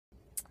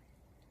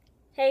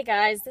Hey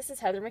guys, this is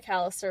Heather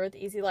McAllister with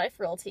Easy Life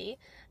Realty.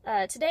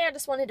 Today I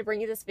just wanted to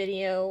bring you this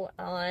video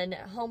on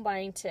home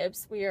buying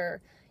tips. We are,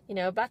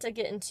 about to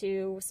get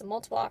into some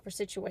multiple offer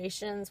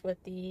situations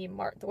with the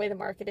way the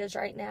market is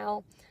right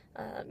now.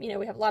 We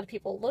have a lot of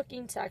people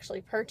looking to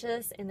actually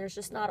purchase, and there's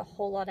just not a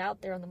whole lot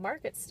out there on the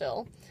market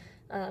still.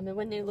 And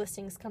when new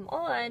listings come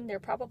on, they're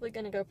probably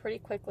going to go pretty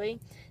quickly.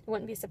 I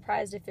wouldn't be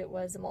surprised if it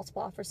was a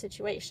multiple offer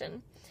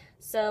situation.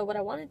 So what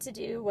I wanted to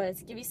do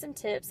was give you some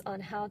tips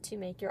on how to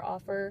make your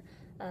offer,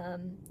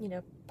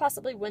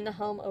 possibly win the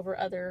home over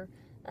other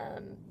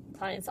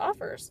clients'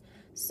 offers.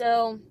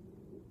 So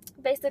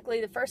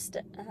basically the first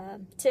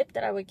tip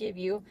that I would give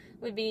you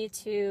would be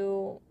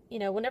to,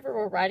 whenever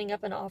we're writing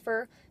up an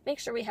offer, make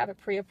sure we have a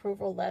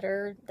pre-approval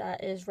letter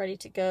that is ready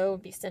to go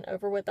and be sent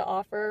over with the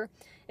offer.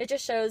 It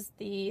just shows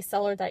the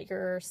seller that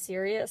you're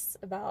serious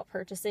about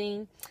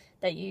purchasing,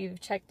 that you've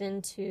checked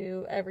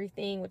into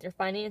everything with your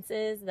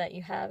finances, that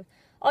you have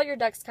all your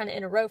ducks kind of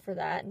in a row for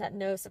that, and that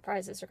no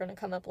surprises are going to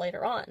come up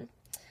later on.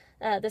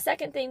 The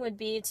second thing would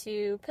be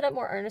to put up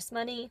more earnest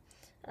money.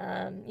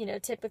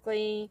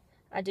 Typically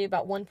I do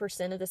about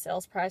 1% of the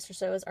sales price or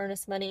so as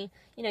earnest money.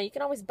 You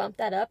can always bump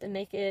that up and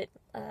make it,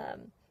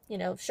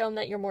 show them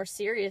that you're more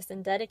serious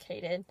and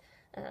dedicated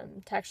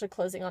to actually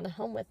closing on the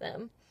home with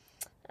them.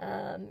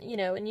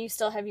 And you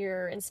still have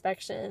your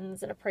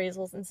inspections and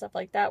appraisals and stuff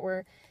like that,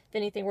 where if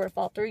anything were to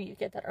fall through, you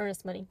get that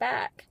earnest money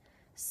back.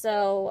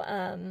 So,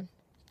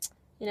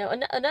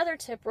 another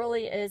tip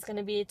really is going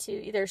to be to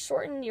either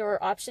shorten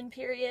your option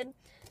period,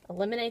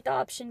 eliminate the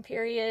option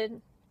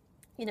period,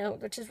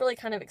 which is really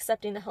kind of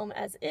accepting the home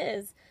as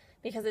is,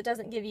 because it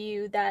doesn't give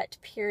you that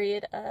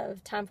period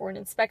of time for an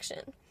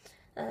inspection.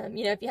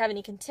 If you have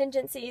any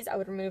contingencies, I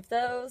would remove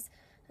those.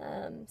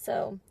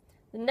 So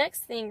the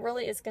next thing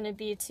really is going to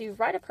be to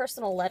write a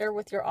personal letter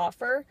with your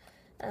offer.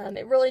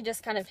 It really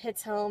just kind of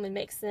hits home and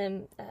makes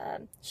them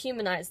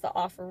humanize the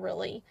offer,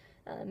 really.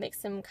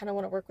 Makes them kind of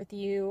want to work with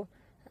you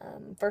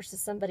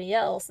versus somebody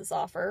else's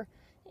offer.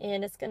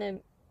 And it's going to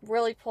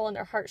really pull on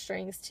their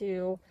heartstrings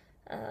to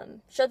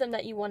show them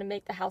that you want to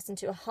make the house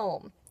into a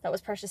home that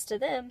was precious to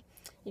them.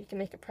 You can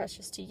make it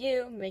precious to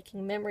you,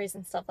 making memories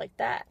and stuff like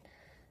that.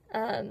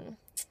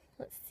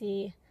 Let's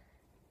see.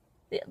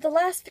 The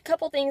last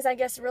couple things, I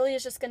guess, really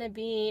is just going to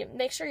be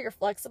make sure you're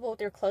flexible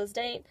with your close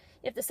date.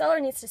 If the seller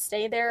needs to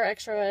stay there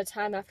extra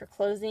time after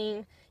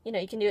closing,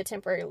 you can do a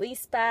temporary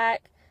lease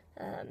back.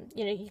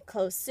 You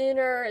close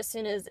sooner, as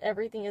soon as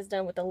everything is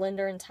done with the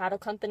lender and title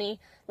company.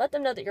 Let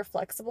them know that you're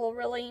flexible,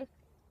 really.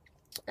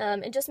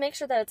 And just make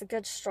sure that it's a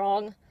good,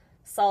 strong,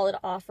 solid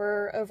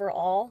offer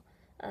overall.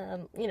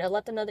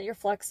 Let them know that you're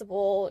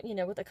flexible,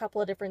 with a couple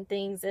of different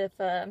things. If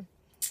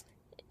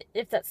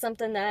that's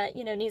something that,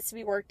 needs to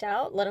be worked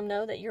out, let them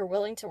know that you're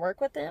willing to work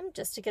with them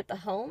just to get the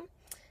home.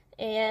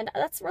 And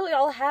that's really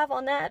all I have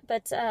on that.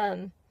 But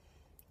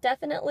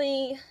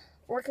definitely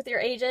work with your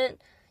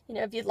agent.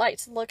 If you'd like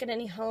to look at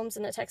any homes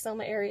in the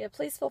Texoma area,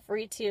 please feel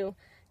free to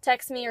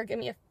text me or give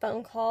me a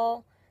phone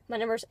call. My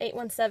number is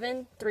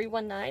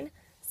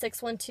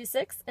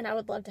 817-319-6126, and I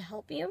would love to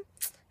help you.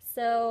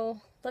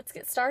 So let's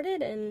get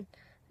started. And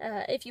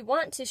if you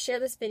want to share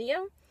this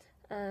video,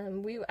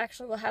 we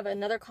actually will have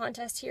another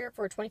contest here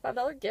for a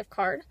 $25 gift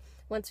card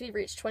once we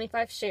reach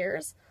 25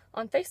 shares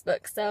on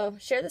Facebook. So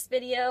share this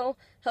video.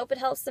 Hope it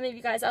helps some of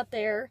you guys out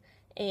there,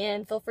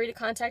 and feel free to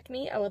contact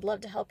me. I would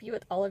love to help you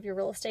with all of your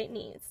real estate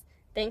needs.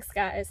 Thanks,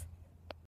 guys.